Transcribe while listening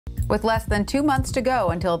With less than 2 months to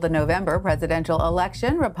go until the November presidential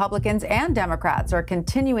election, Republicans and Democrats are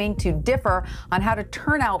continuing to differ on how to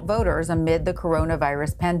turn out voters amid the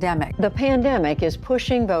coronavirus pandemic. The pandemic is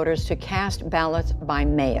pushing voters to cast ballots by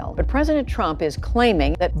mail, but President Trump is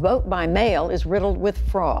claiming that vote by mail is riddled with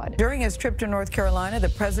fraud. During his trip to North Carolina, the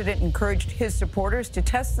president encouraged his supporters to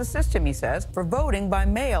test the system, he says, for voting by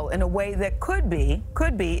mail in a way that could be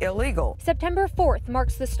illegal. September 4th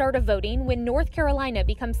marks the start of voting when North Carolina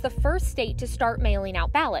becomes the first state to start mailing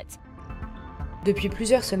out ballots. Depuis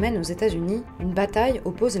plusieurs semaines aux États-Unis, une bataille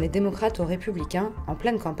oppose les démocrates aux républicains en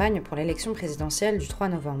pleine campagne pour l'élection présidentielle du 3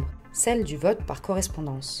 novembre, celle du vote par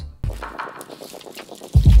correspondance.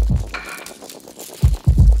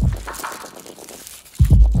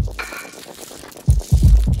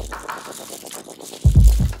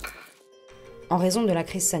 En raison de la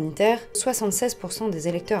crise sanitaire, 76% des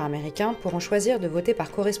électeurs américains pourront choisir de voter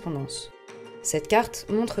par correspondance. Cette carte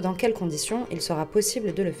montre dans quelles conditions il sera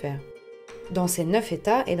possible de le faire. Dans ces 9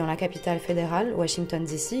 États et dans la capitale fédérale, Washington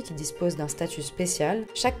DC, qui dispose d'un statut spécial,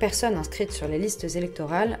 chaque personne inscrite sur les listes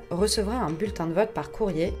électorales recevra un bulletin de vote par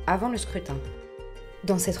courrier avant le scrutin.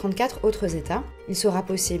 Dans ces 34 autres États, il sera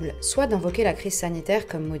possible soit d'invoquer la crise sanitaire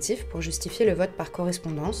comme motif pour justifier le vote par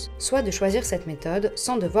correspondance, soit de choisir cette méthode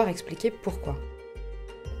sans devoir expliquer pourquoi.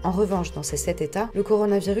 En revanche, dans ces 7 États, le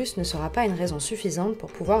coronavirus ne sera pas une raison suffisante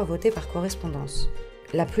pour pouvoir voter par correspondance.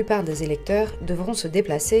 La plupart des électeurs devront se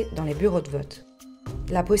déplacer dans les bureaux de vote.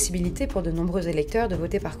 La possibilité pour de nombreux électeurs de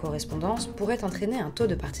voter par correspondance pourrait entraîner un taux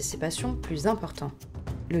de participation plus important.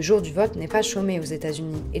 Le jour du vote n'est pas chômé aux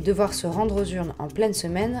États-Unis et devoir se rendre aux urnes en pleine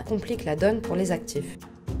semaine complique la donne pour les actifs.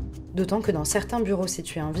 D'autant que dans certains bureaux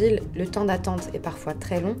situés en ville, le temps d'attente est parfois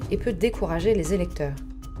très long et peut décourager les électeurs.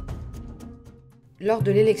 Lors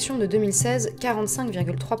de l'élection de 2016,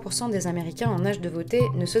 45,3% des Américains en âge de voter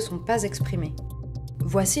ne se sont pas exprimés.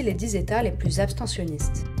 Voici les 10 États les plus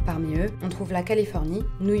abstentionnistes. Parmi eux, on trouve la Californie,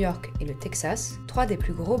 New York et le Texas, 3 des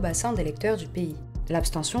plus gros bassins d'électeurs du pays.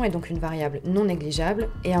 L'abstention est donc une variable non négligeable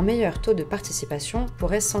et un meilleur taux de participation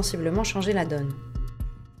pourrait sensiblement changer la donne.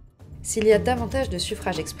 S'il y a davantage de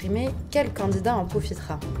suffrages exprimés, quel candidat en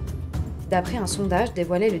profitera ? D'après un sondage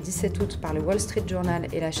dévoilé le 17 août par le Wall Street Journal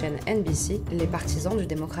et la chaîne NBC, les partisans du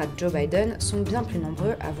démocrate Joe Biden sont bien plus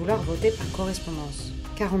nombreux à vouloir voter par correspondance.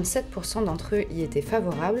 47% d'entre eux y étaient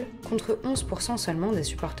favorables, contre 11% seulement des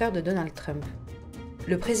supporters de Donald Trump.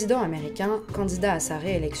 Le président américain, candidat à sa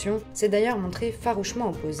réélection, s'est d'ailleurs montré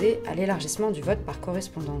farouchement opposé à l'élargissement du vote par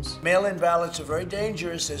correspondance. Mail-in ballots are very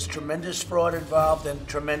dangerous. There's tremendous fraud involved and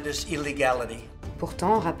tremendous illegality.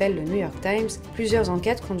 Pourtant, rappelle le New York Times, plusieurs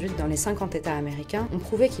enquêtes conduites dans les 50 États américains ont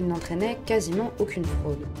prouvé qu'il n'entraînait quasiment aucune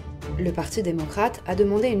fraude. Le Parti démocrate a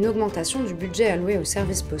demandé une augmentation du budget alloué aux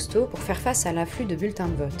services postaux pour faire face à l'afflux de bulletins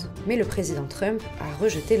de vote. Mais le président Trump a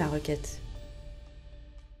rejeté la requête.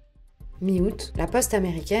 Mi-août, la poste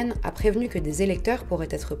américaine a prévenu que des électeurs pourraient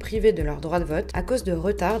être privés de leur droit de vote à cause de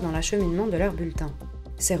retards dans l'acheminement de leurs bulletins.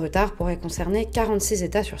 Ces retards pourraient concerner 46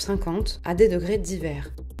 États sur 50, à des degrés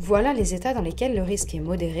divers. Voilà les États dans lesquels le risque est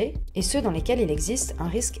modéré et ceux dans lesquels il existe un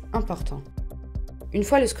risque important. Une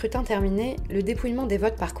fois le scrutin terminé, le dépouillement des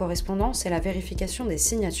votes par correspondance et la vérification des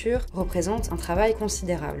signatures représentent un travail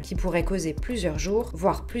considérable qui pourrait causer plusieurs jours,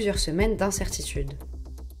 voire plusieurs semaines d'incertitude.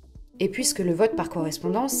 Et puisque le vote par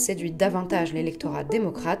correspondance séduit davantage l'électorat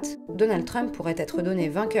démocrate, Donald Trump pourrait être donné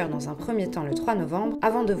vainqueur dans un premier temps le 3 novembre,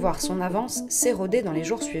 avant de voir son avance s'éroder dans les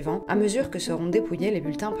jours suivants, à mesure que seront dépouillés les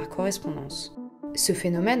bulletins par correspondance. Ce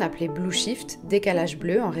phénomène, appelé Blue Shift, décalage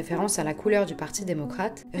bleu en référence à la couleur du Parti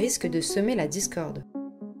démocrate, risque de semer la discorde.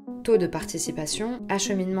 Taux de participation,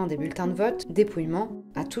 acheminement des bulletins de vote, dépouillement,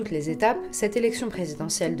 à toutes les étapes, cette élection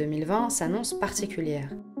présidentielle 2020 s'annonce particulière.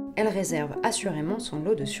 Elle réserve assurément son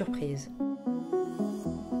lot de surprises.